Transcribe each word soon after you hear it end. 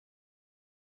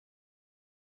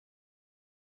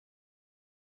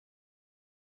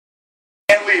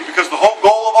can't leave, because the whole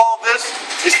goal of all of this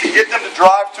is to get them to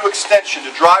drive to extension,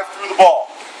 to drive through the ball.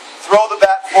 Throw the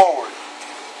bat forward.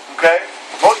 Okay?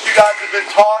 Most of you guys have been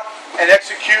taught and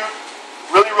execute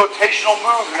really rotational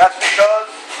moves, and that's because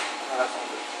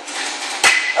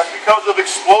of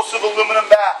explosive aluminum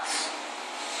bats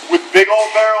with big old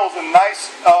barrels and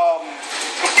nice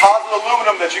composite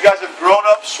aluminum that you guys have grown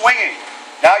up swinging.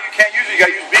 Now you can't use it. You got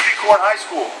to use BB-Core in high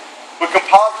school. But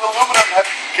composite aluminum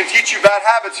can teach you bad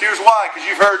habits. Here's why. Because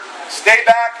you've heard stay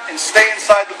back and stay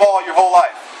inside the ball your whole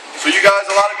life. So you guys,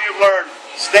 a lot of you have learned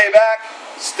stay back,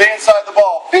 stay inside the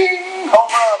ball. Bing! Home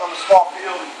run on the small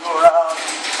field. And you go around,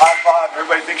 high five.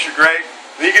 Everybody thinks you're great.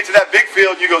 Then you get to that big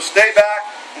field, you go stay back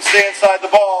and stay inside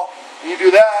the ball. And you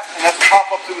do that, and that's a pop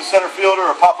up to the center fielder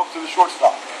or a pop up to the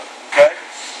shortstop. Okay?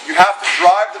 You have to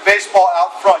drive the baseball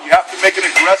out front. You have to make an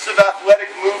aggressive athletic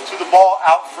move to the ball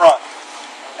out front.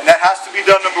 And that has to be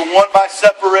done, number one, by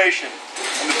separation.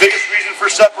 And the biggest reason for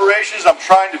separation is I'm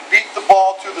trying to beat the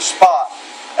ball to the spot.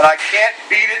 And I can't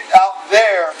beat it out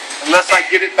there unless I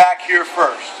get it back here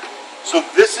first. So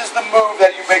this is the move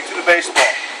that you make to the baseball.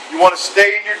 You want to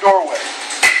stay in your doorway.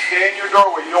 Stay in your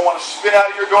doorway. You don't want to spin out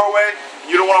of your doorway.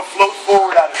 You don't want to float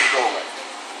forward out of your doorway.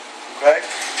 Okay?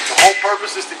 The whole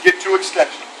purpose is to get to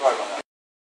extension. Sorry about that.